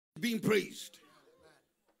being praised.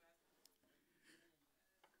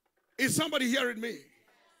 Is somebody hearing me?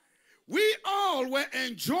 We all were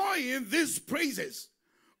enjoying these praises,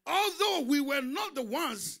 although we were not the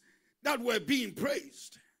ones that were being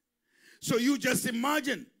praised. So you just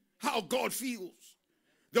imagine how God feels.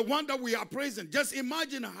 The one that we are praising, just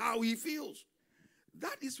imagine how he feels.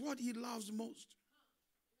 That is what he loves most.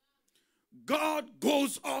 God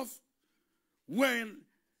goes off when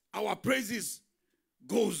our praises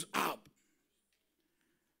goes up.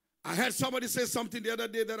 I heard somebody say something the other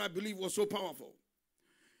day that I believe was so powerful.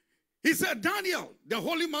 He said, Daniel, the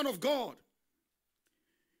holy man of God,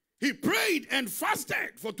 he prayed and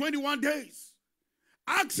fasted for 21 days,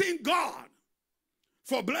 asking God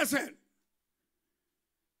for blessing.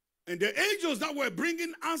 And the angels that were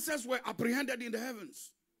bringing answers were apprehended in the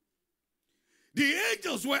heavens. The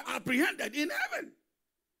angels were apprehended in heaven,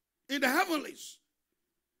 in the heavenlies,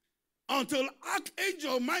 until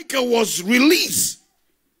Archangel Michael was released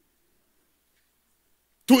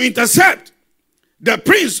to intercept the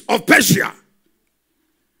prince of Persia.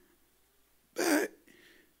 But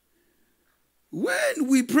when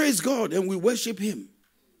we praise God and we worship him,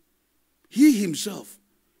 he himself,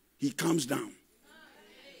 he comes down.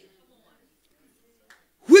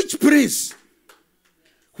 Which prince,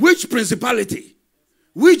 which principality,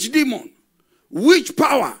 which demon, which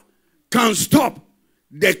power can stop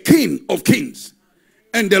the King of Kings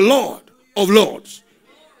and the Lord of Lords?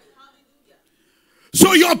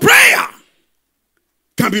 So your prayer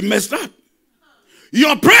can be messed up.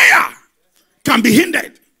 Your prayer can be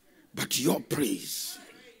hindered. But your praise.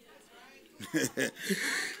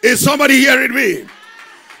 Is somebody hearing me?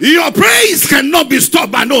 Your praise cannot be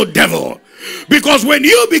stopped by no devil. Because when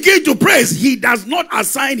you begin to praise, he does not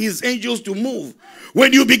assign his angels to move.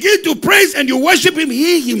 When you begin to praise and you worship him,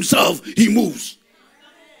 he himself, he moves.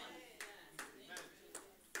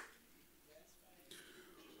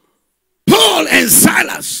 Paul and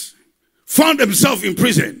Silas found themselves in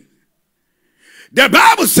prison. The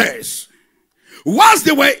Bible says, whilst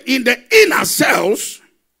they were in the inner cells,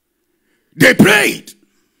 they prayed.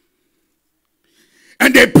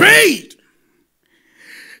 And they prayed.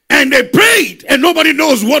 And they prayed. And nobody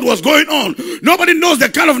knows what was going on. Nobody knows the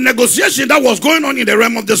kind of negotiation that was going on in the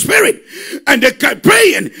realm of the spirit. And they kept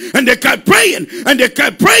praying. And they kept praying. And they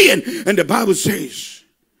kept praying. And the Bible says,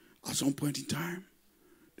 at some point in time,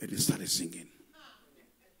 that they started singing.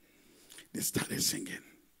 They started singing.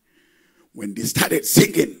 When they started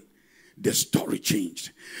singing, the story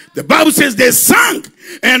changed. The Bible says they sang,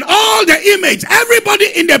 and all the image, everybody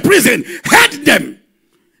in the prison heard them.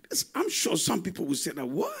 I'm sure some people will say that,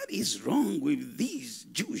 what is wrong with these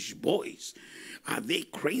Jewish boys? Are they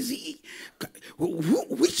crazy?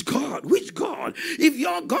 Which God? Which God? If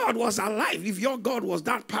your God was alive, if your God was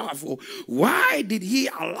that powerful, why did he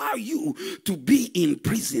allow you to be in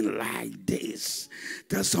prison like this?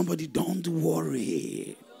 Tell somebody, don't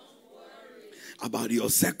worry about your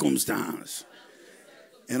circumstance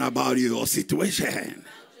and about your situation.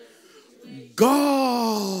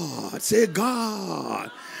 God, say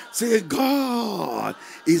God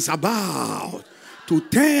is about to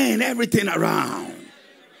turn everything around.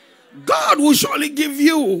 God will surely give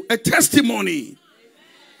you a testimony.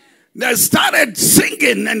 They started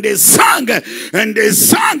singing and they sang and they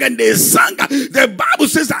sang and they sang. The Bible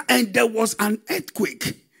says that, and there was an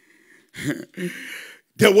earthquake.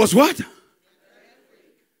 There was what?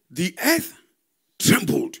 The earth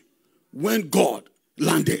trembled when God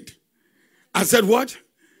landed. I said what?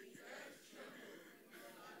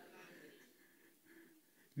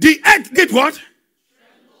 The earth did what?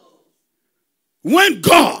 When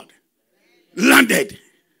God landed.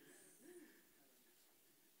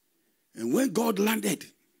 And when God landed,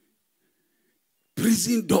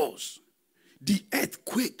 prison doors, the earth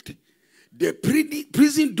quaked. The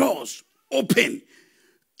prison doors opened.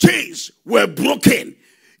 Chains were broken.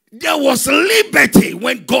 There was liberty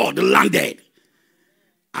when God landed.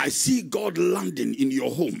 I see God landing in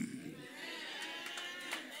your home.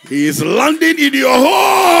 He is landing in your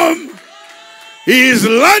home. He is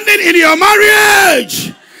landing in your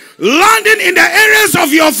marriage. Landing in the areas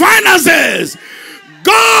of your finances.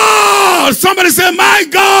 God, somebody say, my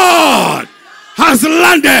God has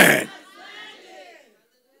landed.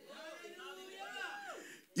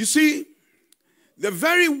 You see, the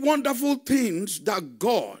very wonderful things that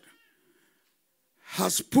God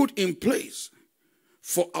has put in place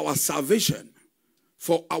for our salvation,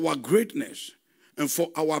 for our greatness, and for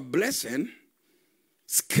our blessing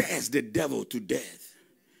scares the devil to death.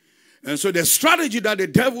 And so the strategy that the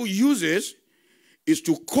devil uses is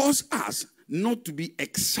to cause us not to be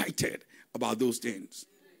excited about those things.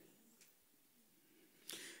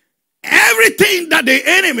 everything that the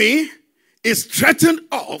enemy is threatened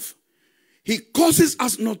of, he causes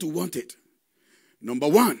us not to want it. Number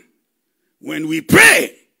one, when we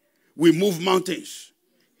pray, we move mountains.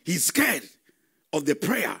 He's scared of the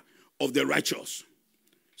prayer of the righteous.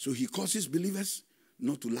 So he causes believers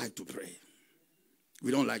not to like to pray.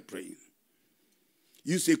 We don't like praying.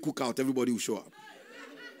 You say cook out, everybody will show up.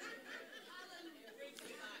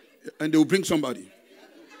 And they will bring somebody.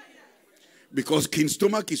 Because King's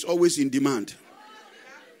stomach is always in demand.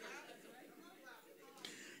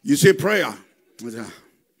 You say prayer.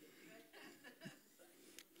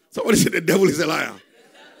 Somebody say the devil is a liar.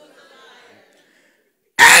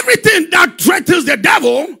 Everything that threatens the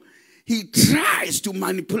devil, he tries to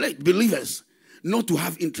manipulate believers not to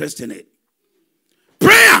have interest in it.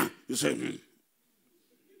 Prayer, you say,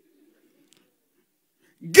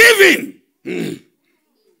 giving,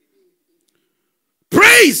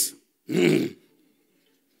 praise,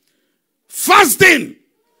 fasting,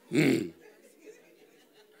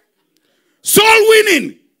 soul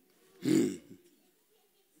winning.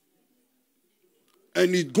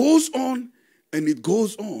 And it goes on, and it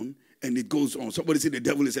goes on, and it goes on. Somebody say the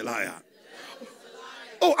devil is a liar.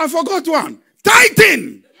 Oh, I forgot one.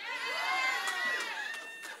 Tithing.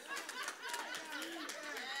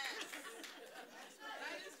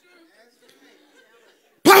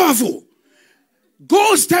 Powerful.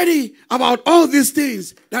 Go study about all these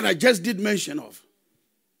things that I just did mention of.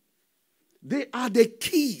 They are the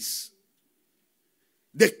keys.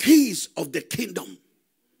 The keys of the kingdom.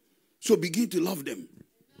 So begin to love them.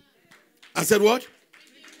 I said what?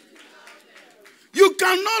 You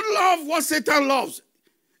cannot love what Satan loves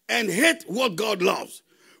and hate what God loves.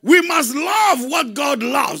 We must love what God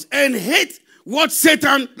loves and hate what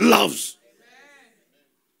Satan loves.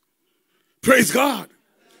 Praise God.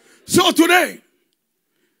 So today,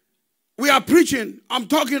 we are preaching, I'm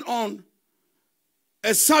talking on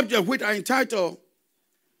a subject which I entitled,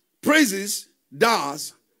 Praises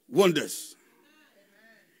Does Wonders.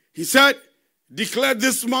 He said, declare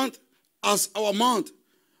this month as our month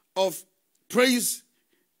of praise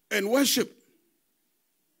and worship.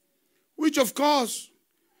 Which of course,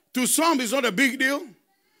 to some is not a big deal,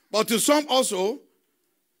 but to some also,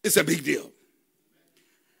 it's a big deal.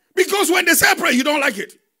 Because when they say pray, you don't like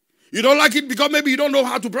it. You don't like it because maybe you don't know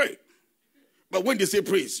how to pray. But when they say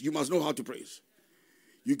praise, you must know how to praise.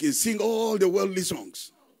 You can sing all the worldly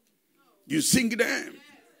songs. You sing them.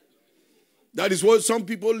 That is what some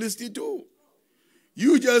people listen to.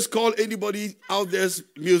 You just call anybody out there's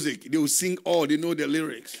music. They will sing all. They know the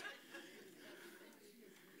lyrics.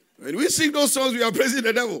 When we sing those songs, we are praising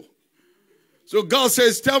the devil. So God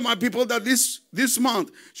says, tell my people that this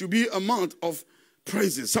month should be a month of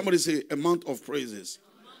praises. Somebody say, a month of praises.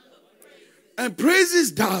 And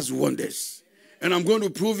praises does wonders. And I'm going to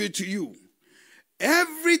prove it to you.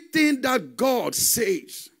 Everything that God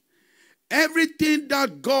says, everything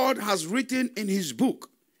that God has written in his book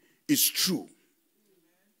is true.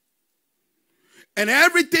 And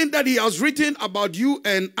everything that he has written about you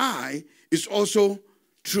and I is also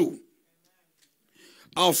true.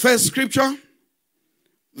 Our first scripture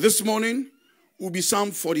this morning will be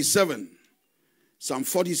Psalm 47. Psalm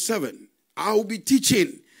 47. I will be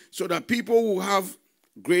teaching so that people will have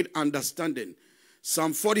great understanding.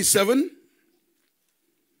 Psalm 47.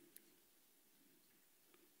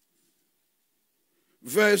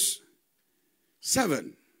 Verse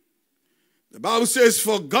 7. The Bible says,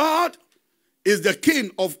 for God is the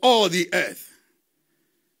king of all the earth.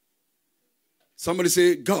 Somebody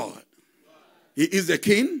say, God. He is the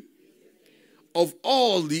king of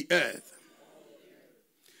all the earth.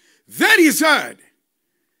 Then he said,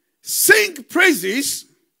 sing praises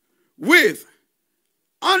with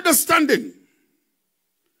understanding.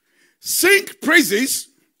 Sing praises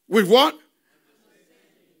with what?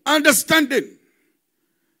 Understanding.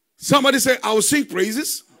 Somebody say, I will sing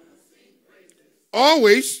praises.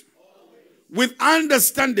 Always with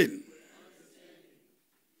understanding.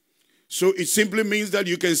 So it simply means that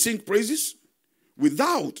you can sing praises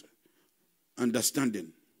without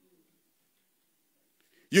understanding.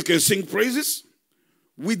 You can sing praises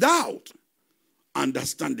without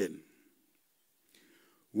understanding.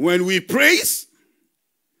 When we praise,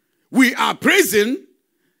 we are praising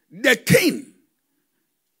the King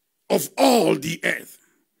of all the earth.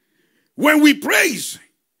 When we praise,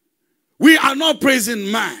 we are not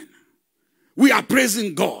praising man. We are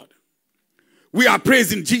praising God. We are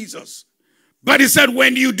praising Jesus. But he said,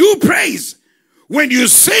 when you do praise, when you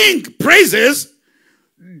sing praises,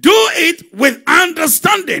 do it with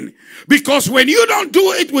understanding. Because when you don't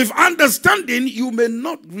do it with understanding, you may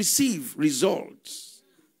not receive results.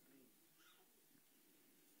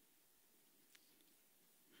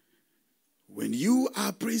 When you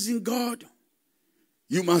are praising God,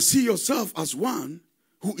 you must see yourself as one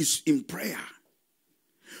who is in prayer.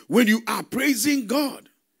 When you are praising God,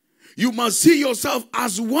 you must see yourself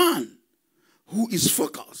as one who is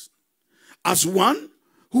focused, as one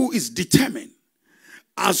who is determined,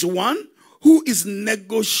 as one who is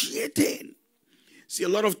negotiating. See, a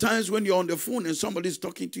lot of times when you're on the phone and somebody is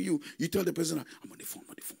talking to you, you tell the person, I'm on the phone,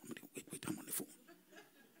 wait, I'm on the phone.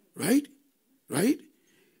 Right? Right?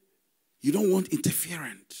 You don't want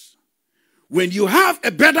interference. When you have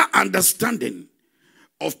a better understanding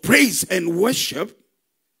of praise and worship,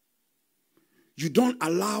 you don't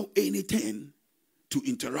allow anything to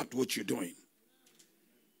interrupt what you're doing.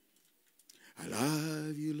 I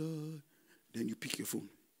love you, Lord. Then you pick your phone.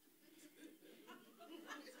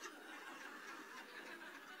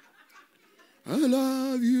 I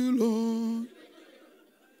love you, Lord.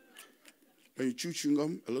 And you chew chewing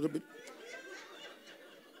gum a little bit.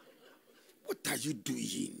 What are you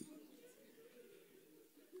doing?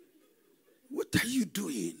 What are you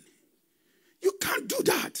doing? You can't do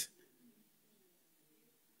that.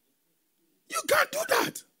 You can't do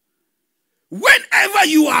that. Whenever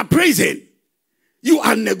you are praising, you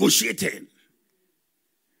are negotiating.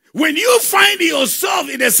 When you find yourself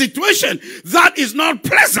in a situation that is not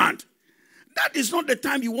pleasant, that is not the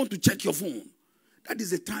time you want to check your phone. That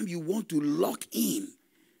is the time you want to lock in,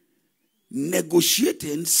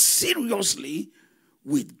 negotiating seriously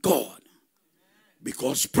with God.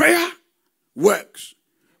 Because prayer works,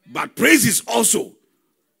 but praise is also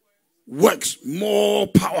works more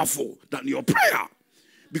powerful than your prayer.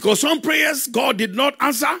 Because some prayers God did not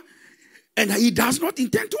answer, and he does not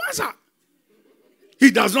intend to answer.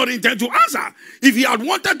 He does not intend to answer. If he had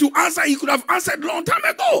wanted to answer, he could have answered a long time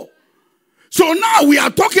ago. So now we are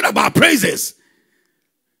talking about praises.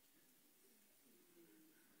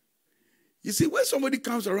 You see, when somebody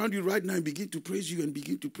comes around you right now and begin to praise you,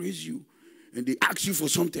 and they ask you for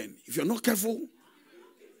something, if you're not careful,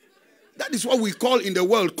 that is what we call in the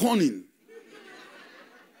world conning.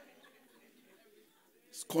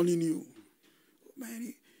 It's calling you. Oh,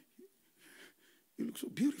 man, you look so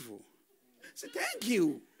beautiful. I said, thank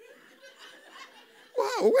you.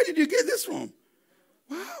 Wow, where did you get this from?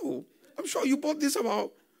 Wow, I'm sure you bought this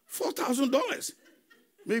about $4,000.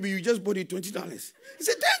 Maybe you just bought it $20. He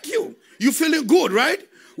said, thank you. You feeling good, right?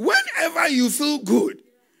 Whenever you feel good,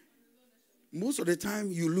 most of the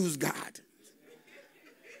time you lose God.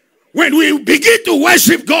 When we begin to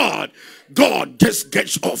worship God, God just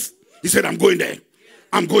gets off. He said, I'm going there.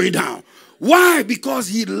 I'm going down. Why? Because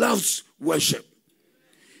he loves worship.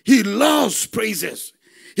 He loves praises.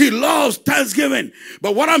 He loves thanksgiving.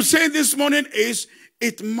 But what I'm saying this morning is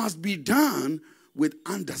it must be done with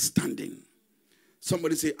understanding.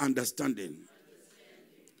 Somebody say understanding.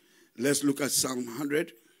 Let's look at Psalm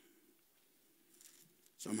 100.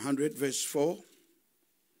 Psalm 100 verse 4.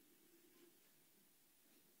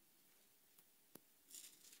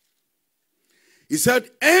 He said,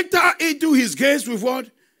 enter into his gates with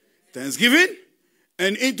what? Thanksgiving.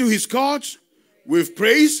 And into his courts with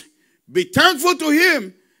praise. Be thankful to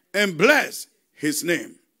him and bless his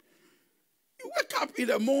name. You wake up in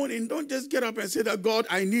the morning, don't just get up and say that, God,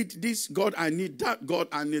 I need this, God, I need that, God,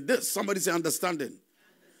 I need this. Somebody say understanding.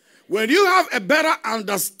 When you have a better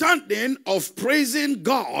understanding of praising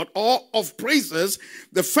God or of praises,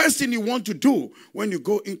 the first thing you want to do when you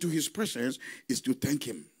go into his presence is to thank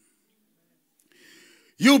him.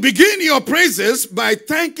 You begin your praises by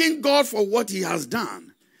thanking God for what he has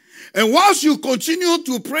done. And whilst you continue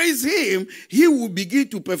to praise him, he will begin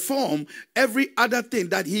to perform every other thing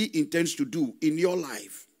that he intends to do in your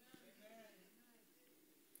life.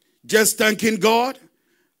 Just thanking God,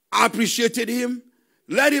 appreciating him,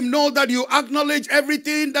 let him know that you acknowledge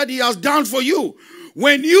everything that he has done for you.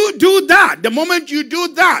 When you do that, the moment you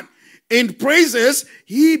do that in praises,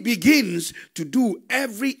 he begins to do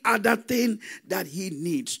every other thing that he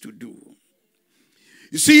needs to do.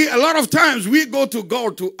 You see, a lot of times we go to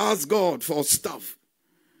God to ask God for stuff.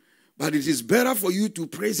 But it is better for you to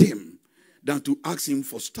praise him than to ask him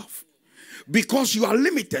for stuff. Because you are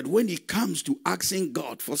limited when it comes to asking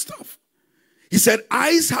God for stuff. He said,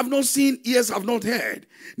 eyes have not seen, ears have not heard.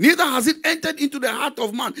 Neither has it entered into the heart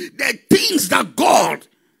of man. The things that God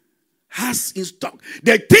has in stock,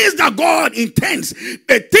 the things that God intends,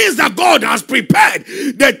 the things that God has prepared,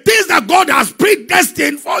 the things that God has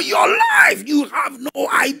predestined for your life, you have no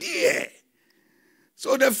idea.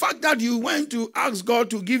 So the fact that you went to ask God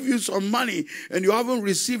to give you some money and you haven't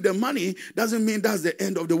received the money doesn't mean that's the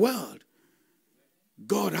end of the world.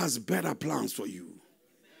 God has better plans for you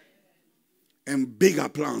and bigger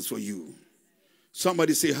plans for you.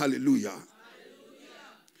 Somebody say hallelujah. Hallelujah.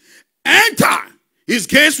 Enter his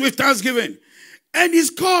gates with thanksgiving and his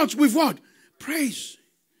courts with what? Praise.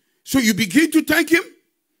 So you begin to thank him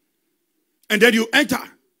and then you enter.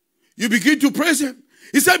 You begin to praise him.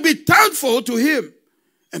 He said, be thankful to him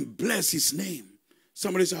and bless his name.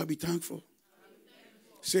 Somebody say, I'll be thankful.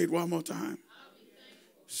 Say it one more time.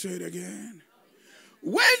 Say it again.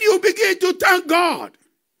 When you begin to thank God,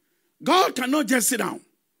 God cannot just sit down.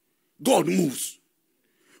 God moves.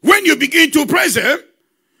 When you begin to praise him,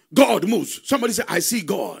 God moves. Somebody say, I see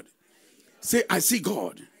God. Say, I see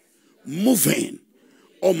God moving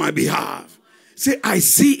on my behalf. Say, I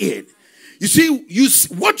see it. You see,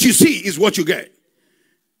 what you see is what you get.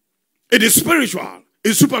 It is spiritual.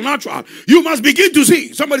 It's supernatural. You must begin to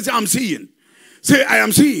see. Somebody say, I'm seeing. Say, I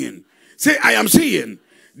am seeing. Say, I am seeing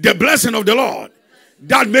the blessing of the Lord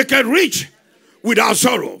that maketh rich without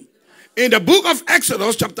sorrow. In the book of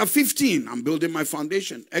Exodus chapter 15, I'm building my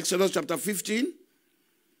foundation. Exodus chapter 15,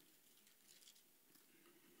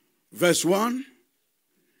 verse 1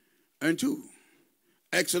 and 2.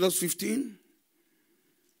 Exodus 15,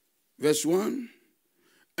 verse 1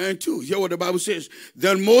 and 2. Hear what the Bible says.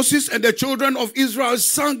 Then Moses and the children of Israel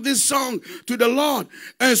sang this song to the Lord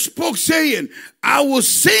and spoke, saying, I will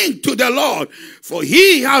sing to the Lord, for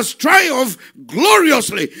he has triumphed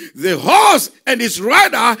gloriously. The horse and its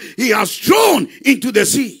rider he has thrown into the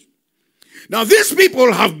sea. Now these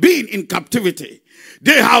people have been in captivity.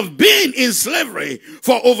 They have been in slavery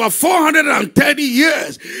for over 430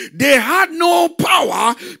 years. They had no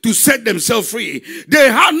power to set themselves free. They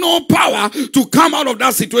had no power to come out of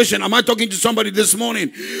that situation. Am I talking to somebody this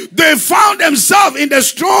morning? They found themselves in the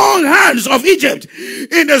strong hands of Egypt,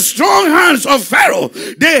 in the strong hands of Pharaoh.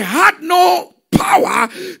 They had no power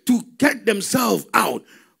to get themselves out.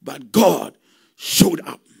 But God showed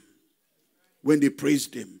up when they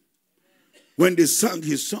praised him. When they sang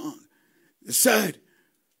his song, they said,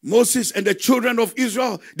 Moses and the children of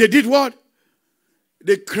Israel, they did what?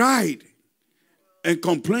 They cried and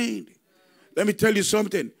complained. Let me tell you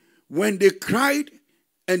something. When they cried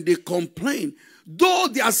and they complained, though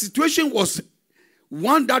their situation was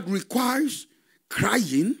one that requires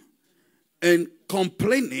crying and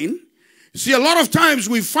complaining, see, a lot of times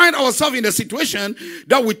we find ourselves in a situation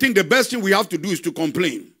that we think the best thing we have to do is to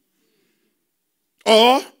complain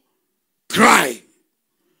or cry.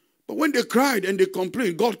 But when they cried and they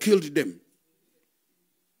complained, God killed them.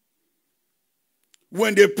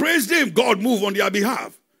 When they praised him, God moved on their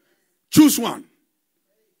behalf. Choose one.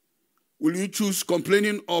 Will you choose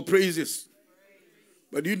complaining or praises?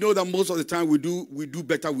 But you know that most of the time we do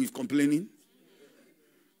better with complaining.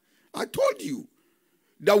 I told you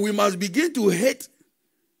that we must begin to hate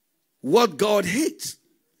what God hates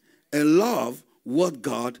and love what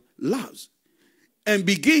God loves. And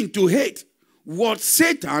begin to hate what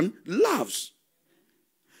Satan loves.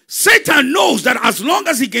 Satan knows that as long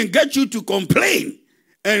as he can get you to complain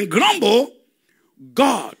and grumble,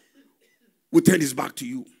 God will turn his back to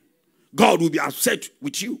you. God will be upset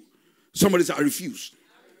with you. Somebody say, I refuse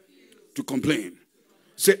to complain.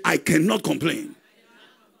 Say, I cannot complain.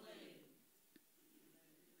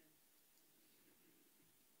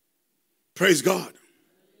 Praise God.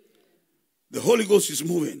 The Holy Ghost is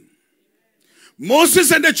moving.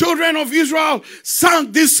 Moses and the children of Israel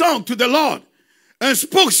sang this song to the Lord and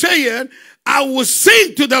spoke, saying, I will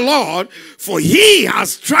sing to the Lord, for he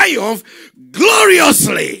has triumphed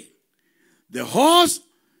gloriously. The horse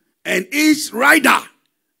and its rider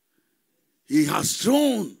he has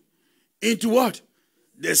thrown into what?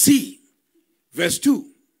 The sea. Verse 2.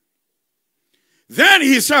 Then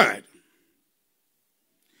he said,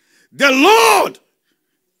 the Lord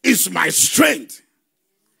is my strength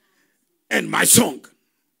and my song,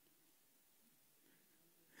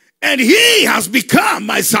 and he has become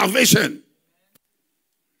my salvation.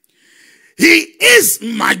 He is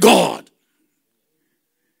my God,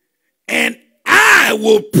 and I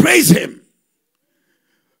will praise him,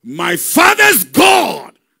 my father's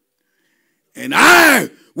God, and I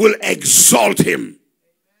will exalt him.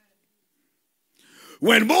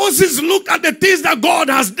 When Moses looked at the things that God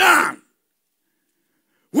has done,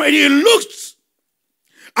 when he looked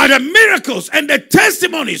at the miracles and the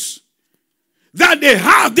testimonies that they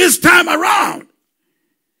have this time around,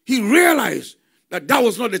 he realized that that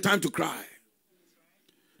was not the time to cry.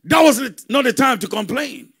 That was not the time to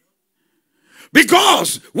complain.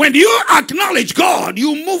 Because when you acknowledge God,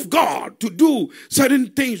 you move God to do certain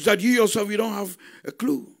things that you yourself, you don't have a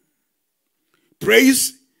clue.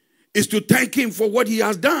 Praise is to thank him for what he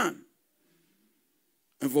has done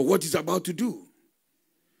and for what he's about to do.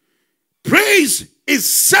 Praise is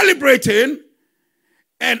celebrating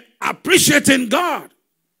and appreciating God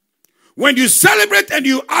When you celebrate and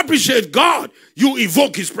you appreciate God, you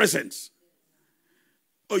evoke his presence.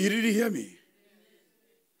 Oh, you didn't hear me?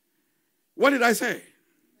 What did I say?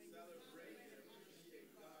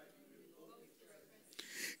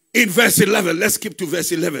 In verse 11, let's skip to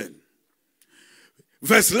verse 11.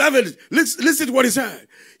 Verse 11, listen to what he said.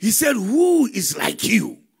 He said, who is like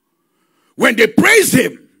you? When they praised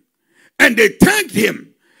him, and they thanked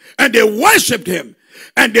him, and they worshipped him,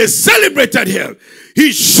 and they celebrated him,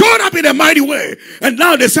 he showed up in a mighty way. And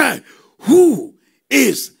now they said, who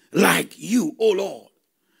is like you, O Lord?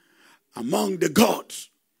 Among the gods,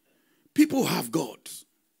 people have gods.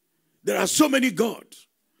 There are so many gods.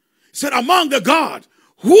 He said, among the gods,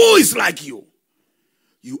 who is like you?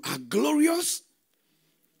 You are glorious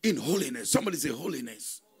in holiness. Somebody say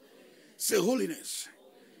holiness. Say holiness.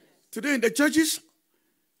 Today in the churches,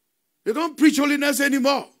 they don't preach holiness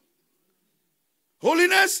anymore.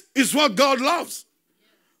 Holiness is what God loves.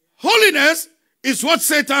 Holiness is what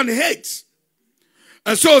Satan hates.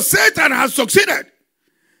 And so Satan has succeeded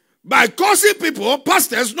by causing people,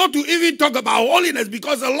 pastors, not to even talk about holiness,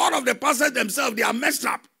 because a lot of the pastors themselves, they are messed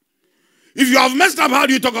up. If you have messed up, how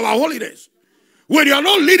do you talk about holiness? When you are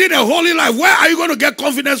not leading a holy life, where are you going to get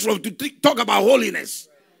confidence from to talk about holiness?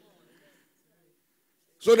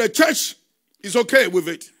 So the church is okay with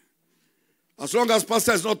it. As long as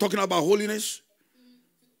pastor is not talking about holiness,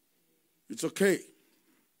 it's okay.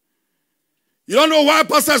 You don't know why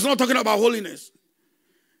pastor is not talking about holiness.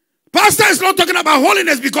 Pastor is not talking about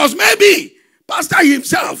holiness because maybe pastor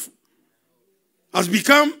himself has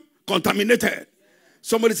become contaminated.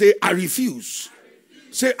 Somebody say, I refuse.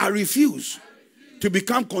 Say, I refuse to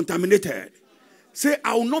become contaminated. Say,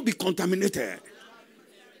 I will not be contaminated.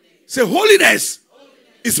 Say, holiness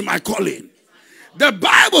is my calling. The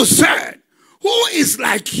Bible said, who is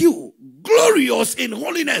like you, glorious in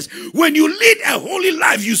holiness? When you lead a holy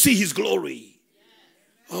life, you see his glory.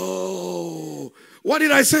 Oh, what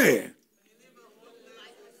did I say?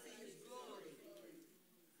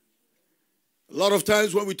 A lot of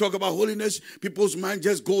times when we talk about holiness, people's mind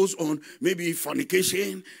just goes on maybe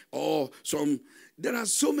fornication or some. There are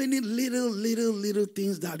so many little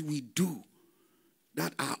things that we do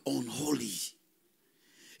that are unholy.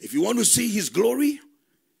 If you want to see his glory,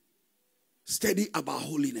 study about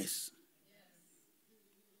holiness.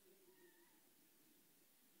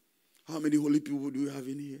 How many holy people do you have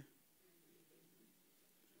in here?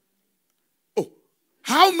 Oh,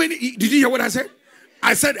 how many? Did you hear what I said?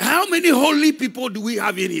 I said, how many holy people do we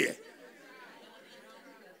have in here?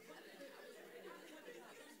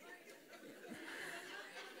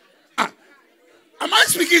 Am I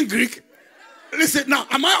speaking Greek? Listen, now,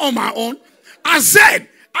 am I on my own? I said,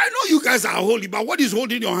 I know you guys are holy, but what is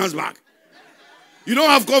holding your hands back? You don't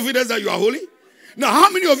have confidence that you are holy? Now, how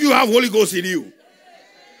many of you have Holy Ghost in you?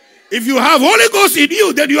 If you have Holy Ghost in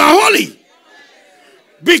you, then you are holy.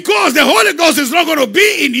 Because the Holy Ghost is not going to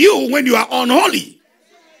be in you when you are unholy.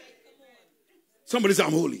 Somebody say,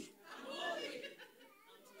 I'm holy.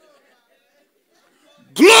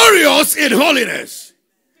 Glorious in holiness.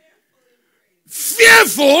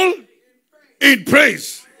 Fearful in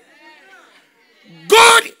praise.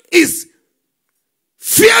 God is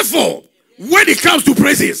fearful when it comes to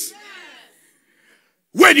praises.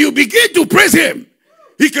 When you begin to praise him,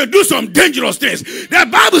 he can do some dangerous things. The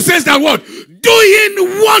Bible says that what?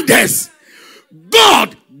 Doing wonders.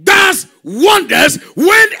 God does wonders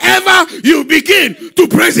whenever you begin to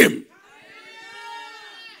praise him.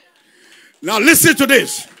 Now listen to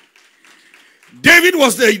this. David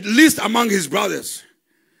was the least among his brothers.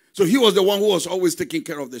 So he was the one who was always taking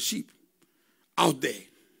care of the sheep out there.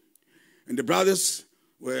 And the brothers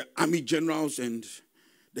were army generals and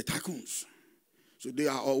the tycoons. So they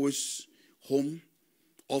are always home,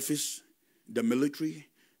 office, the military,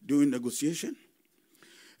 doing negotiation.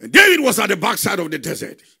 And David was at the backside of the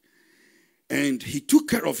desert. And he took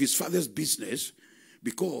care of his father's business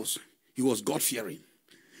because he was God-fearing.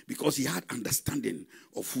 Because he had understanding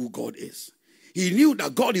of who God is. He knew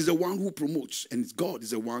that God is the one who promotes and God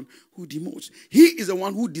is the one who demotes. He is the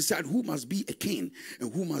one who decides who must be a king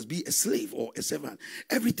and who must be a slave or a servant.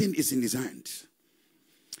 Everything is in his hands.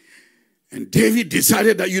 And David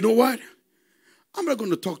decided that, you know what? I'm not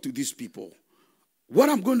going to talk to these people. What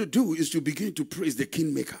I'm going to do is to begin to praise the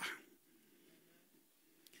kingmaker.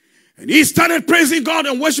 And he started praising God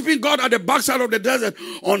and worshiping God at the backside of the desert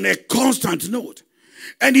on a constant note.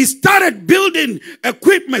 And he started building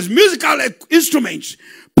equipment, musical instruments,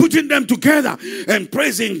 putting them together and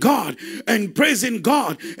praising God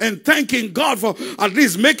and thanking God for at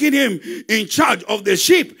least making him in charge of the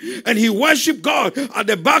sheep. And he worshiped God at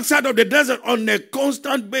the backside of the desert on a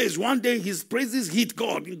constant basis. One day his praises hit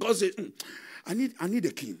God, and God said, I need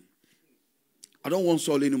a king. I don't want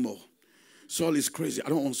Saul anymore. Saul is crazy. I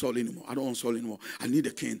don't want Saul anymore. I don't want Saul anymore. I need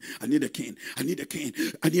a king. I need a king. I need a king.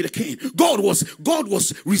 I need a king. God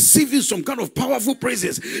was receiving some kind of powerful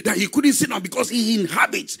praises that he couldn't sit down because he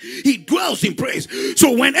inhabits. He dwells in praise.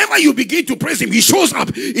 So whenever you begin to praise him, he shows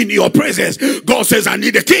up in your praises. God says, I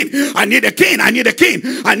need a king. I need a king. I need a king.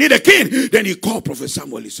 I need a king. Then he called Prophet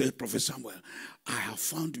Samuel. He said, Prophet Samuel, I have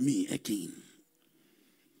found me a king.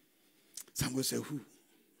 Samuel said, who?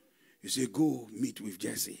 He said, go meet with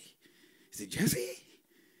Jesse. He said, Jesse?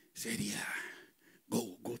 He said, yeah.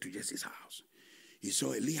 Go to Jesse's house. He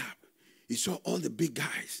saw Eliab. He saw all the big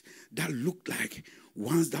guys that looked like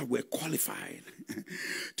ones that were qualified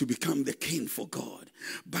to become the king for God.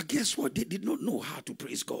 But guess what? They did not know how to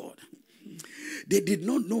praise God. They did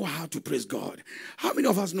not know how to praise God. How many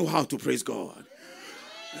of us know how to praise God?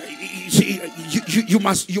 You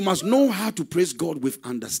must know how to praise God with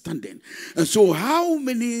understanding. And so how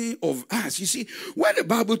many of us, you see, when the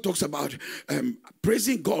Bible talks about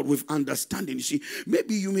praising God with understanding, you see,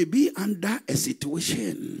 maybe you may be under a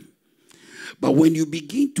situation, but when you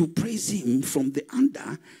begin to praise him from the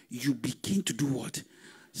under, you begin to do what?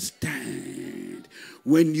 Stand.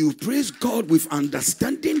 When you praise God with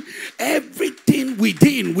understanding, everything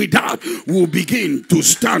without will begin to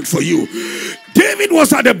stand for you. David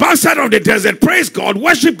was at the backside of the desert, praised God,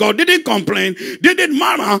 worshiped God, didn't complain, didn't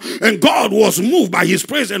murmur, and God was moved by his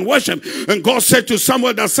praise and worship. And God said to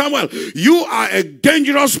Samuel that, Samuel, you are a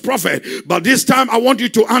dangerous prophet, but this time I want you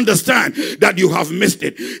to understand that you have missed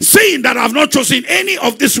it. Seeing that I have not chosen any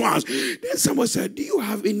of these ones. Then Samuel said, do you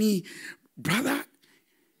have any brother?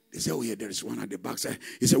 They said, oh yeah, there is one at the backside.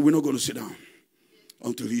 He said, we're not going to sit down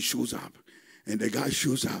until he shows up. And the guy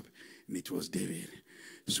shows up, and it was David.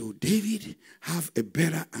 So David have a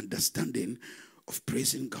better understanding of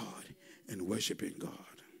praising God and worshiping God.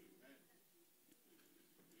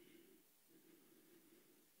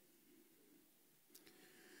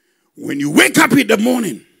 When you wake up in the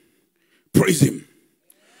morning, praise him.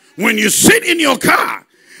 When you sit in your car,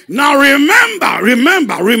 now remember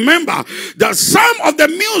that some of the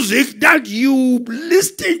music that you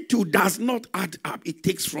listen to does not add up. It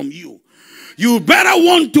takes from you. You better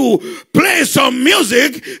want to play some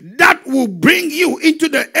music that will bring you into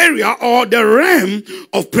the area or the realm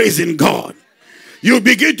of praising God. You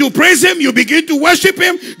begin to praise him, you begin to worship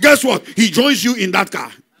him. Guess what? He joins you in that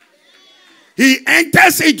car. He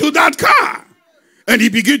enters into that car and he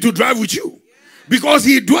begins to drive with you because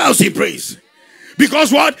he dwells in praise.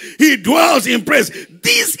 Because what? He dwells in praise.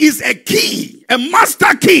 This is a key, a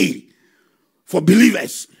master key for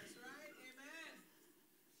believers.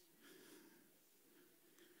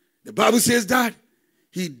 The Bible says that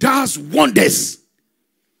he does wonders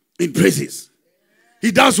in praises.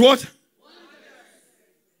 He does what?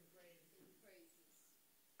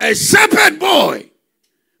 A shepherd boy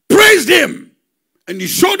praised him, and he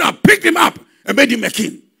showed up, picked him up, and made him a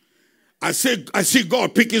king. I see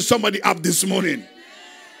God picking somebody up this morning.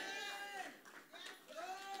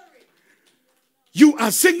 You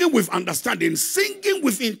are singing with understanding, singing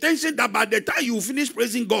with intention that by the time you finish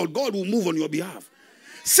praising God, God will move on your behalf.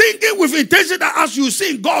 Singing with intention that as you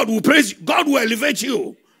sing, God will praise you, God will elevate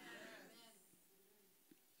you.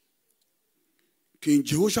 King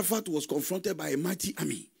Jehoshaphat was confronted by a mighty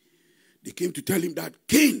army. They came to tell him that,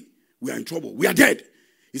 King, we are in trouble. We are dead.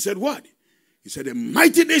 He said, what? He said, a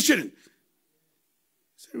mighty nation. He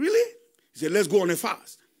said, really? He said, let's go on a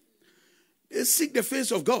fast. They seek the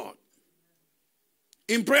face of God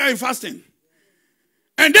in prayer and fasting.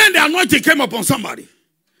 And then the anointing came upon somebody.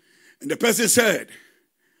 And the person said,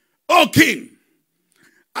 oh, King,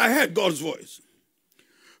 I heard God's voice.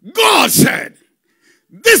 God said,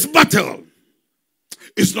 this battle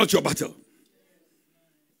is not your battle.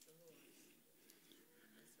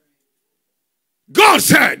 God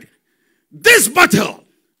said, this battle.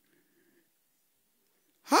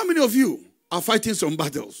 How many of you are fighting some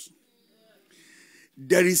battles?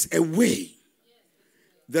 There is a way.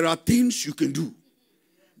 There are things you can do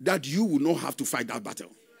that you will not have to fight that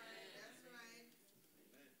battle.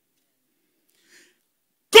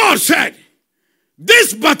 God said,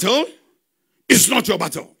 this battle is not your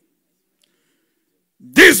battle.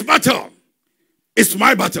 This battle is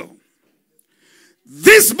my battle.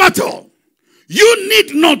 This battle, you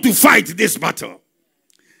need not to fight this battle.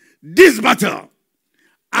 This battle,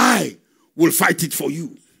 I will fight it for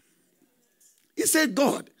you. He said,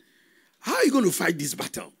 God, how are you going to fight this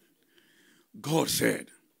battle? God said,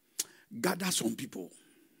 gather some people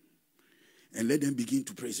and let them begin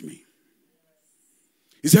to praise me.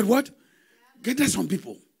 He said, what? Gather some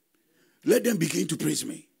people. Let them begin to praise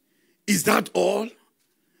me. Is that all?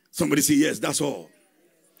 Somebody say, yes, that's all.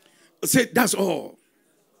 Say, that's all.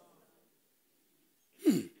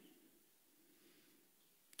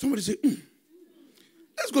 Somebody say,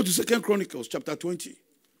 Let's go to 2 Chronicles chapter 20.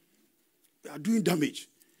 We are doing damage.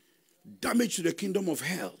 Damage to the kingdom of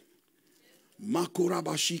hell.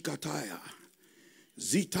 Makorabashi kataya.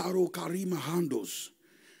 Zitaro karima handos.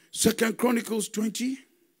 2 Chronicles 20.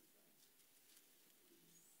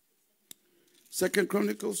 2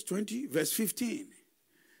 Chronicles 20, verse 15.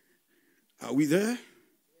 Are we there?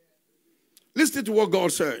 Listen to what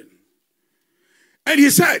God said. And he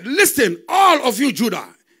said, listen, all of you Judah,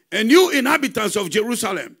 and you inhabitants of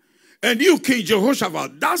Jerusalem, and you King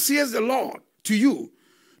Jehoshaphat, thus says the Lord to you,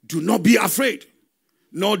 do not be afraid,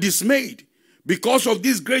 nor dismayed, because of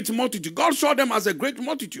this great multitude. God saw them as a great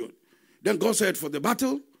multitude. Then God said, for the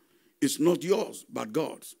battle is not yours, but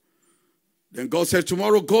God's. Then God said,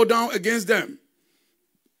 tomorrow go down against them.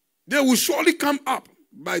 They will surely come up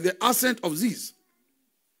by the ascent of Ziz.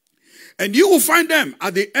 And you will find them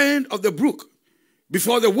at the end of the brook,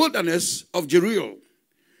 before the wilderness of Jeruel.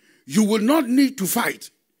 You will not need to fight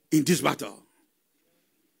in this battle.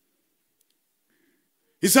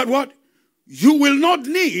 He said what? You will not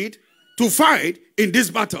need to fight in this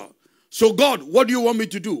battle. So God, what do you want me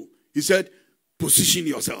to do? He said, position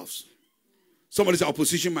yourselves. Somebody say, I'll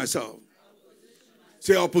position myself.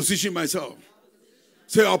 Say, I'll position myself.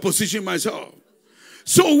 Say, I'll position myself.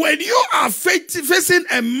 So when you are facing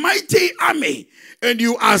a mighty army and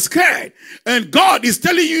you are scared and God is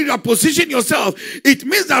telling you to position yourself, it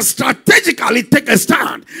means that strategically take a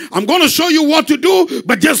stand. I'm going to show you what to do,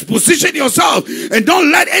 but just position yourself and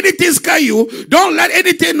don't let anything scare you. Don't let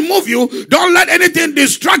anything move you. Don't let anything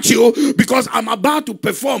distract you, because I'm about to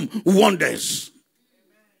perform wonders.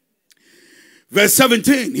 Verse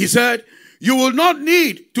 17, he said, you will not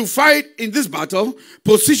need to fight in this battle.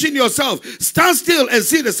 Position yourself. Stand still and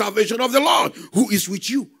see the salvation of the Lord, who is with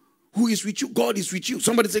you. Who is with you? God is with you.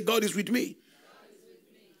 Somebody say, God is with me.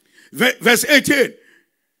 Verse 18.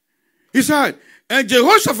 He said, and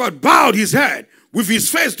Jehoshaphat bowed his head with his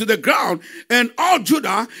face to the ground, and all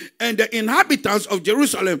Judah and the inhabitants of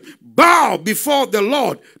Jerusalem bowed before the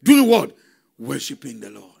Lord. Doing what? Worshipping the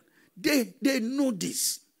Lord. They know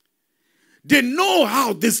this. They know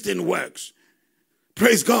how this thing works.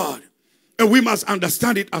 Praise God. And we must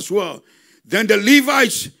understand it as well. Then the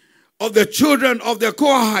Levites of the children of the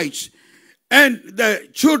Korahites and the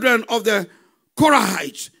children of the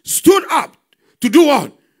Korahites stood up to do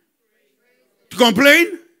what? To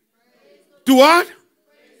complain? To what?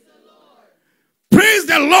 Praise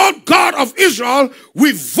the Lord God of Israel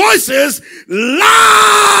with voices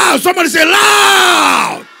loud. Somebody say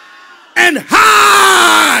loud and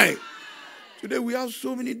high. Today we have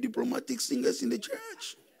so many diplomatic singers in the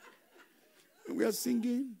church. And we are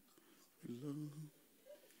singing.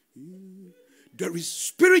 There is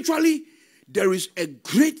spiritually, there is a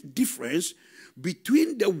great difference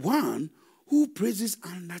between the one who praises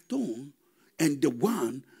undertone and the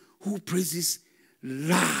one who praises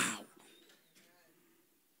loud.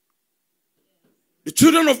 The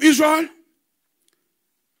children of Israel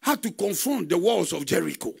had to confront the walls of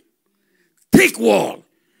Jericho. Thick wall.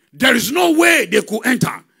 There is no way they could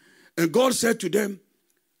enter. And God said to them,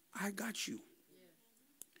 I got you.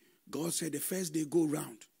 God said the first day go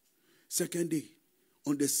round. Second day.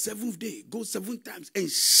 On the seventh day, go 7 times and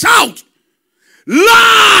shout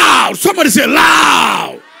loud. Somebody say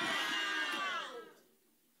loud.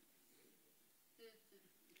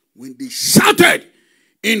 When they shouted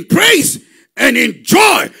in praise and in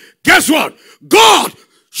joy, guess what? God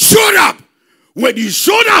showed up. When he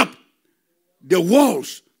showed up, the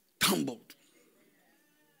walls tumbled.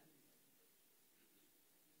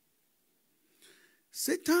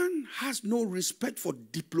 Satan has no respect for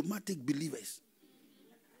diplomatic believers.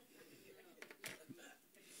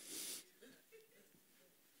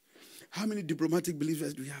 How many diplomatic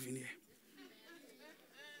believers do we have in here?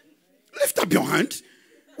 Lift up your hand.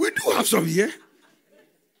 We do have some here.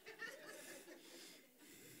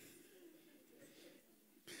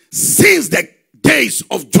 Since the days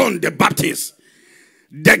of John the Baptist,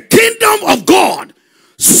 the kingdom of God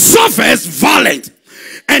suffers violence,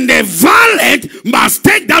 and the violent must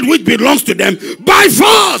take that which belongs to them by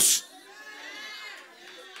force.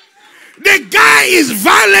 The guy is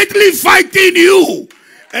violently fighting you,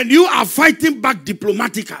 and you are fighting back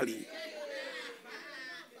diplomatically.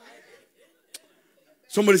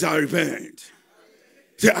 Somebody say, I repent.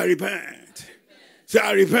 Say, I repent. Say,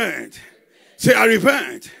 I repent. Say, I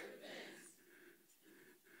repent.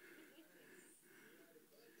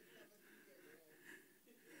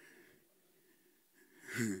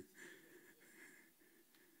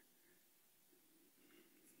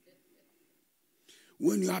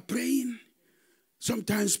 When you are praying,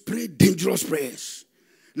 sometimes pray dangerous prayers.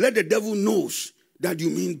 Let the devil knows that you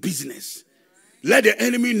mean business. Let the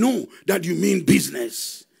enemy know that you mean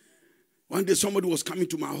business. One day somebody was coming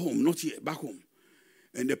to my home, not here, back home.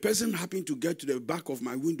 And the person happened to get to the back of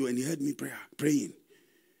my window and he heard me praying.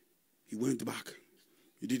 He went back.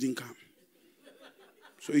 He didn't come.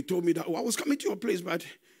 So he told me that, I was coming to your place, but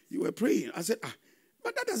you were praying. I said,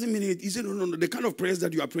 but that doesn't mean it. He said, no. The kind of prayers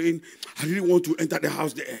that you are praying, I didn't want to enter the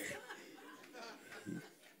house there.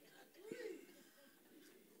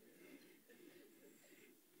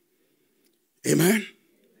 Amen.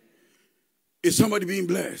 Is somebody being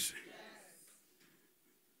blessed?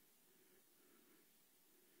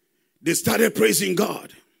 They started praising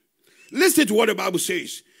God. Listen to what the Bible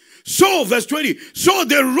says. So, verse 20, so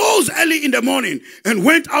they rose early in the morning and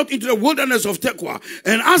went out into the wilderness of Tekoa.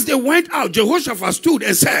 And as they went out, Jehoshaphat stood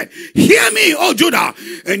and said, hear me, O Judah,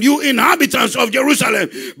 and you inhabitants of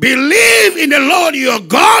Jerusalem. Believe in the Lord your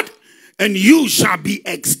God, and you shall be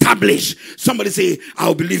established. Somebody say,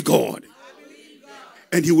 I'll believe God.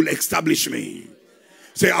 And he will establish me.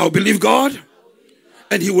 Say, I'll believe God,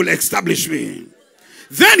 and he will establish me.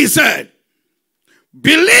 Then he said,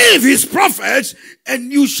 believe his prophets,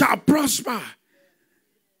 and you shall prosper.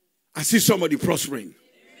 I see somebody prospering.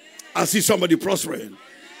 I see somebody prospering.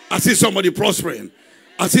 I see somebody prospering.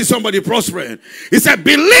 I see somebody prospering. He said,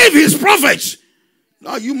 believe his prophets.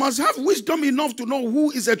 Now you must have wisdom enough to know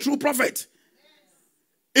who is a true prophet.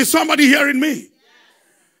 Is somebody hearing me?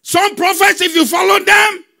 Some prophets, if you follow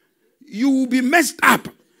them, you will be messed up.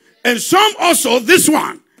 And some also, this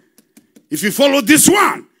one. If you follow this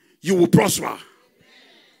one, you will prosper.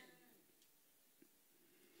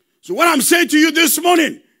 So what I'm saying to you this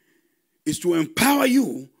morning is to empower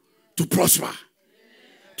you to prosper.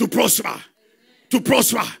 To prosper. To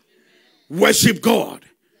prosper. Worship God.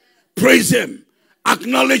 Praise him.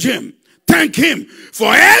 Acknowledge him. Thank him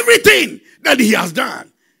for everything that he has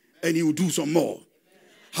done. And he will do some more.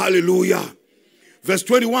 Hallelujah. Verse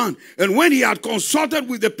 21. And when he had consulted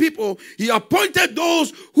with the people, he appointed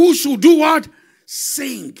those who should do what?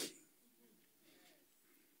 Sing.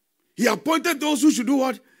 He appointed those who should do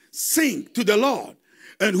what? Sing to the Lord.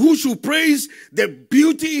 And who should praise the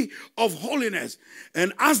beauty of holiness.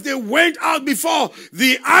 And as they went out before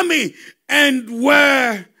the army and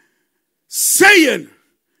were saying,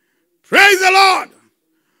 praise the Lord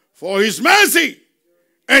for his mercy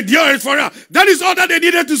endureth forever. That is all that they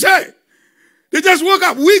needed to say. They just woke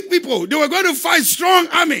up, weak people. They were going to fight strong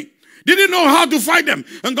army. They didn't know how to fight them.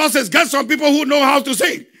 And God says, get some people who know how to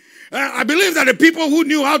sing. I believe that the people who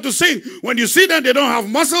knew how to sing, when you see them, they don't have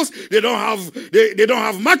muscles, they don't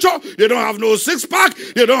have macho, they don't have no six-pack,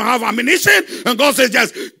 they don't have ammunition. And God says,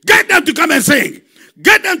 just get them to come and sing.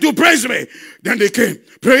 Get them to praise me. Then they came.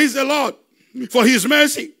 Praise the Lord for his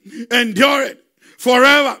mercy endureth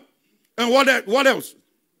forever. And what else?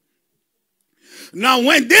 Now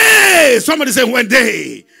when they, somebody say when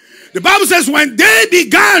they, the Bible says when they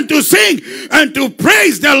began to sing and to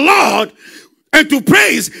praise the Lord, and to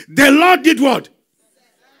praise, the Lord did what?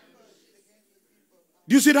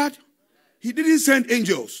 Do you see that? He didn't send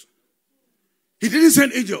angels. He didn't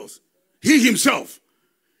send angels. He himself.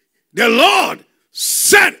 The Lord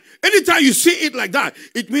said, anytime you see it like that,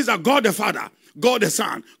 it means that God the Father, God the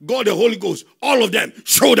Son, God the Holy Ghost, all of them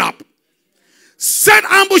showed up. Set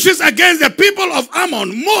ambushes against the people of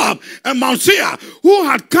Ammon, Moab, and Mount Seir, who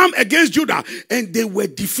had come against Judah, and they were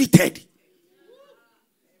defeated.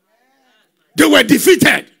 They were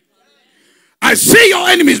defeated. I see your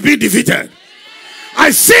enemies being defeated.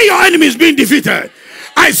 I see your enemies being defeated.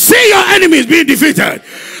 I see your enemies being defeated.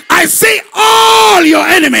 I see all your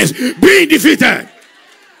enemies being defeated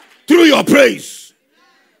through your praise.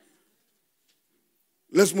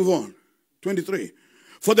 Let's move on. 23.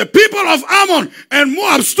 For the people of Ammon and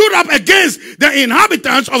Moab stood up against the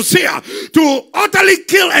inhabitants of Seir to utterly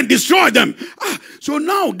kill and destroy them. So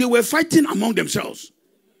now they were fighting among themselves.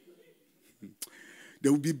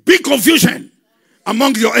 There will be big confusion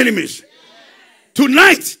among your enemies.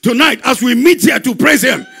 Tonight, as we meet here to praise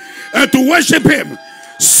him and to worship him,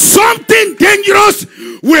 something dangerous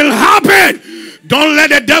will happen. Don't let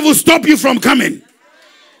the devil stop you from coming.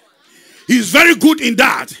 He's very good in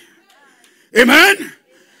that. Amen.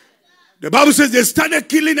 The Bible says they started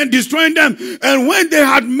killing and destroying them. And when they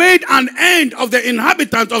had made an end of the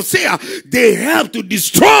inhabitants of Seir, they helped to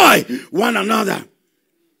destroy one another.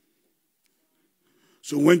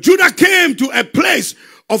 So when Judah came to a place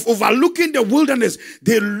of overlooking the wilderness,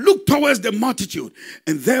 they looked towards the multitude,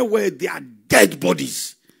 and there were their dead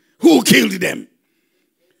bodies. Who killed them?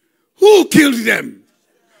 Who killed them?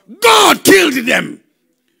 God killed them.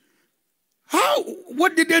 How?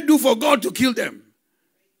 What did they do for God to kill them?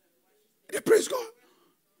 They praise God.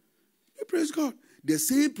 They praise God. The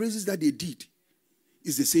same praises that they did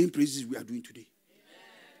is the same praises we are doing today.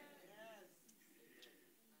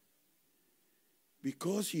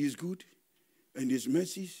 Because he is good and his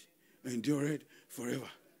mercies endure forever.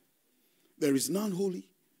 There is none holy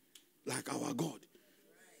like our God,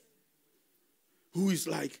 who is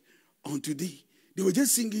like unto thee. They were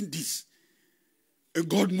just singing this, and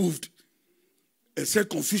God moved and said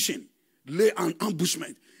confusion, lay an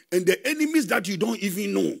ambushment, and the enemies that you don't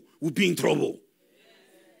even know will be in trouble.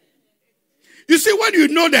 You see, when you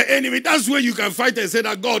know the enemy, that's when you can fight and say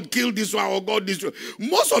that God killed this one or God destroyed.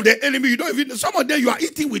 Most of the enemy, you don't even know. Some of them, you are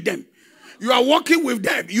eating with them. You are walking with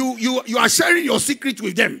them. You are sharing your secret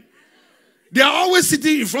with them. They are always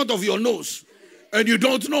sitting in front of your nose, and you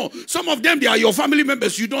don't know. Some of them, they are your family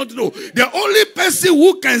members. You don't know. The only person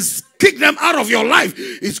who can kick them out of your life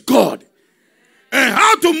is God. And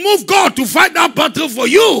how to move God to fight that battle for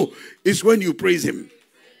you is when you praise him.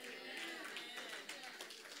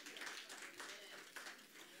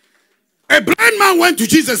 A blind man went to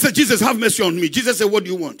Jesus and said, Jesus, have mercy on me. Jesus said, what do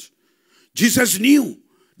you want? Jesus knew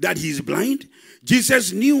that he is blind.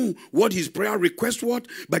 Jesus knew what his prayer request was,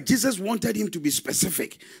 but Jesus wanted him to be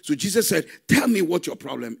specific. So Jesus said, tell me what your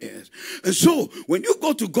problem is. And so when you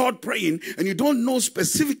go to God praying and you don't know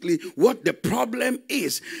specifically what the problem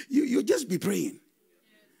is, you just be praying.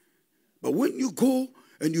 But when you go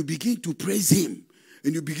and you begin to praise him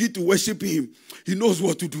and you begin to worship him, he knows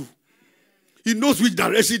what to do. He knows which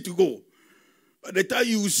direction to go. By the time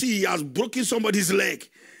you see he has broken somebody's leg,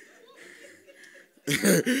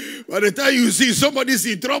 by the time you see somebody's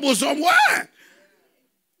in trouble somewhere,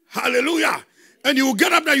 hallelujah, and you will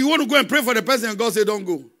get up there, you want to go and pray for the person, and God said, don't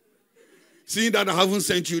go. Seeing that I haven't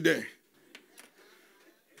sent you there.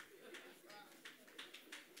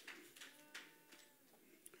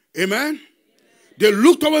 Amen. They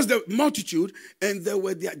looked towards the multitude, and there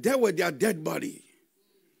were their dead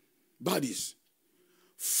bodies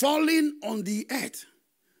falling on the earth.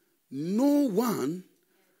 No one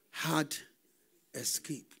had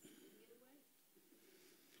escaped.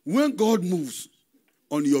 When God moves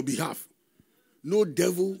on your behalf, no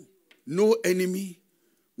devil, no enemy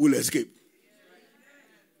will escape.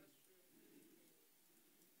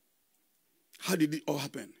 How did it all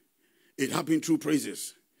happen? It happened through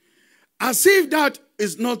praises. As if that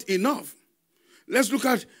is not enough. Let's look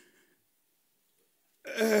at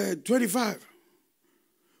 25.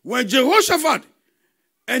 When Jehoshaphat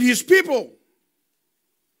and his people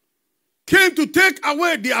came to take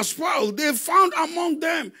away their spoil, they found among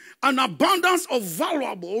them an abundance of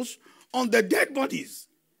valuables on the dead bodies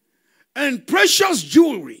and precious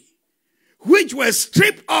jewelry, which were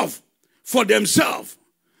stripped off for themselves.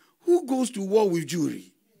 Who goes to war with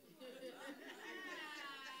jewelry?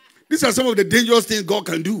 These are some of the dangerous things God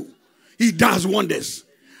can do. He does wonders.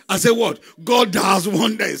 I say what? God does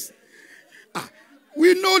wonders.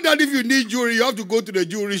 We know that if you need jewelry, you have to go to the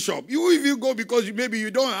jewelry shop. If you go because maybe you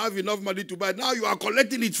don't have enough money to buy, now you are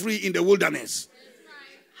collecting it free in the wilderness.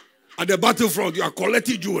 At the battlefront, you are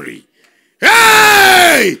collecting jewelry.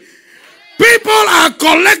 Hey! People are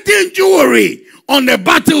collecting jewelry on the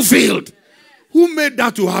battlefield. Who made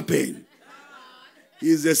that to happen?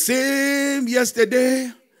 He's the same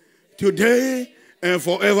yesterday, today, and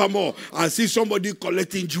forevermore. I see somebody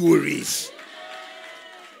collecting jewelries.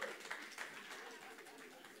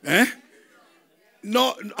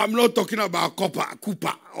 No, I'm not talking about copper,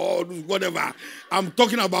 or whatever. I'm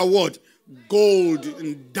talking about what? Gold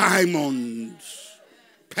and diamonds,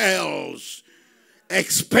 pearls,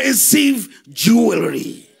 expensive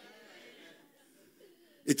jewelry.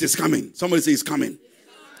 It is coming. Somebody say it's coming.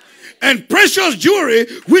 And precious jewelry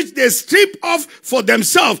which they strip off for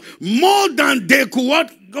themselves more than they could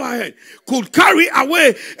what? Go ahead. Could carry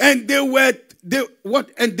away. And they were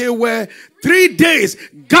 3 days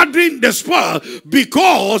gathering the spoil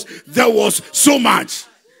because there was so much.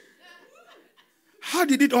 How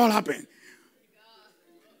did it all happen?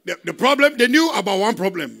 The problem, they knew about one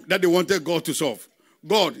problem that they wanted God to solve.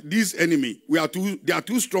 God, this enemy, they are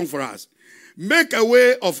too strong for us. Make a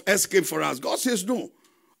way of escape for us. God says, no,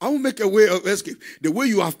 I will make a way of escape. The way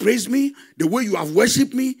you have praised me, the way you have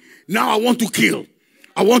worshipped me, now I want to kill.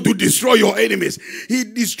 I want to destroy your enemies. He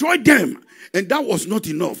destroyed them. And that was not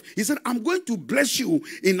enough. He said, I'm going to bless you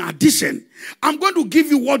in addition. I'm going to give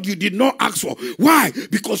you what you did not ask for. Why?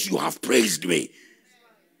 Because you have praised me.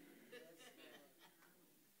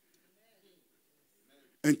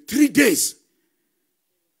 And 3 days,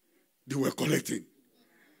 they were collecting.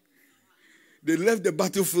 They left the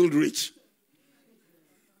battlefield rich.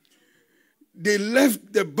 They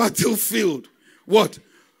left the battlefield, what?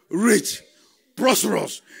 Rich,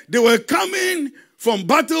 prosperous. They were coming from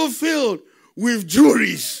battlefield with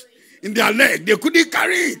jewelries in their leg. They couldn't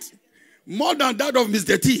carry it. More than that of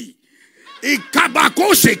Mr. T.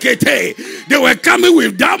 They were coming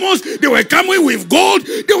with diamonds. They were coming with gold.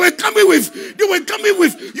 They were coming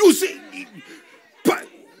with, you see, but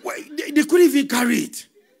they couldn't even carry it.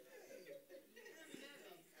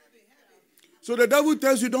 So the devil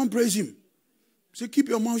tells you, don't praise him. Say, keep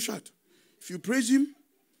your mouth shut. If you praise him,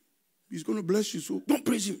 he's going to bless you. So don't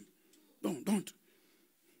praise him. Don't.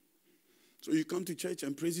 So you come to church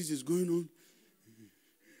and praises is going on.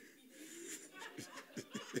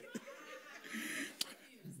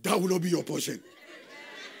 That will not be your portion.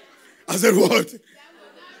 I said what?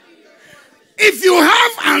 If you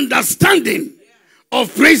have understanding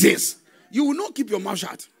of praises, you will not keep your mouth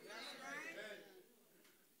shut.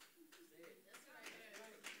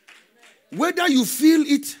 Whether you feel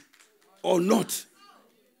it or not,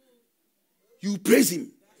 you praise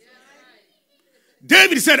him.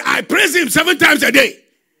 David said, I praise him 7 times a day.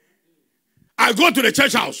 I go to the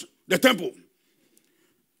church house, the temple,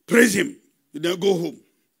 praise him, then go home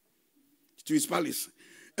to his palace.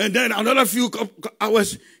 And then another few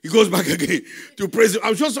hours, he goes back again to praise him.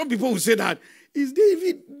 I'm sure some people will say that, is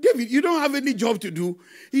David, you don't have any job to do.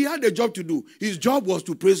 He had a job to do. His job was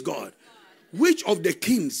to praise God. Which of the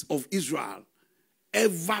kings of Israel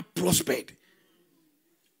ever prospered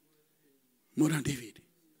more than David?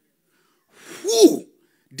 Who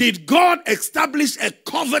did God establish a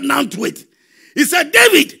covenant with? He said,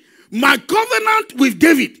 David, my covenant with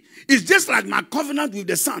David is just like my covenant with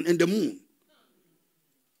the sun and the moon.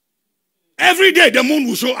 Every day the moon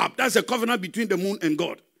will show up. That's a covenant between the moon and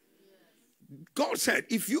God. God said,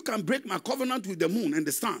 if you can break my covenant with the moon and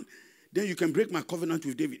the sun, then you can break my covenant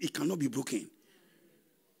with David. It cannot be broken.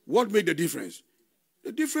 What made the difference?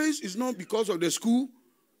 The difference is not because of the school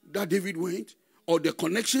that David went, or the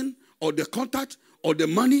connection, or the contact, or the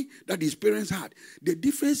money that his parents had. The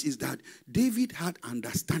difference is that David had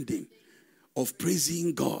understanding of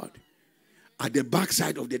praising God at the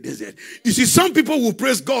backside of the desert. You see, some people will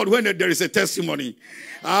praise God when there is a testimony.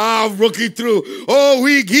 I've broken through. Oh,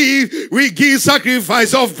 we give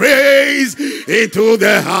sacrifice of praise into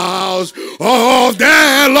the house of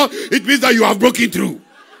the Lord. It means that you have broken through.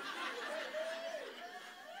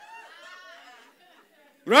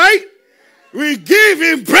 Right? We give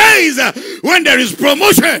him praise when there is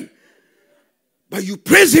promotion. But you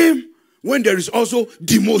praise him when there is also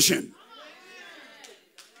demotion.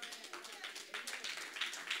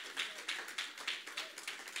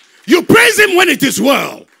 You praise him when it is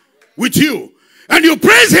well with you. And you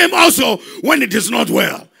praise him also when it is not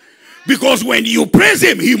well. Because when you praise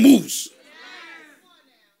him, he moves.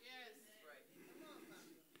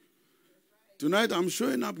 Tonight I'm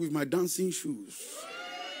showing up with my dancing shoes.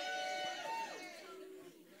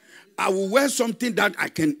 I will wear something that I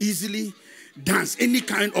can easily dance. Any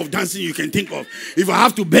kind of dancing you can think of. If I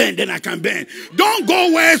have to bend, then I can bend. Don't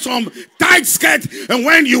go wear some tight skirt and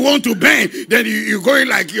when you want to bend, then you're going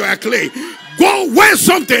like you are clay. Go wear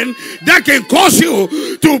something that can cause you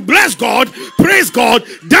to bless God, praise God,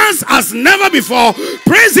 dance as never before,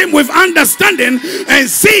 praise him with understanding, and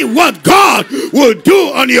see what God will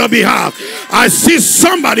do on your behalf. I see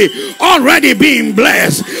somebody already being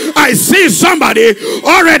blessed. I see somebody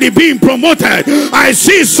already being promoted. I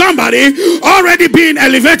see somebody already being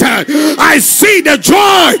elevated. I see the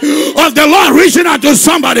joy of the Lord reaching out to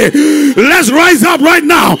somebody. Let's rise up right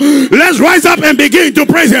now. Let's rise up and begin to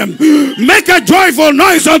praise him. Make a joyful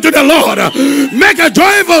noise unto the Lord. Make a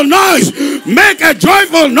joyful noise. Make a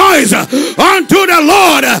joyful noise unto the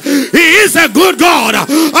Lord. He is a good God.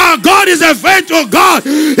 Our God is a faithful God.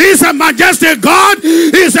 He is a majestic God.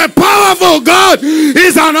 He is a powerful God. He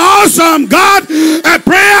is an awesome God. A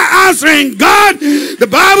prayer answering God. The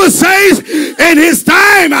Bible says in his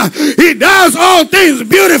time he does all things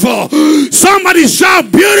beautiful. Somebody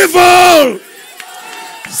shout beautiful.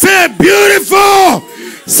 Say beautiful.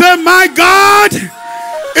 Say my God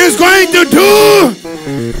is going to do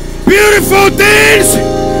beautiful things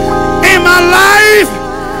in my life,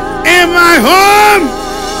 in my home,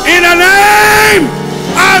 in the name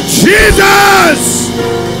of Jesus.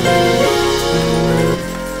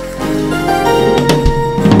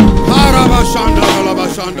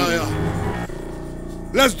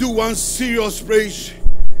 Let's do one serious praise,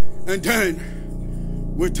 and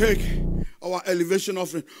then we take our elevation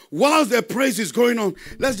offering. While the praise is going on,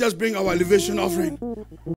 let's just bring our elevation offering.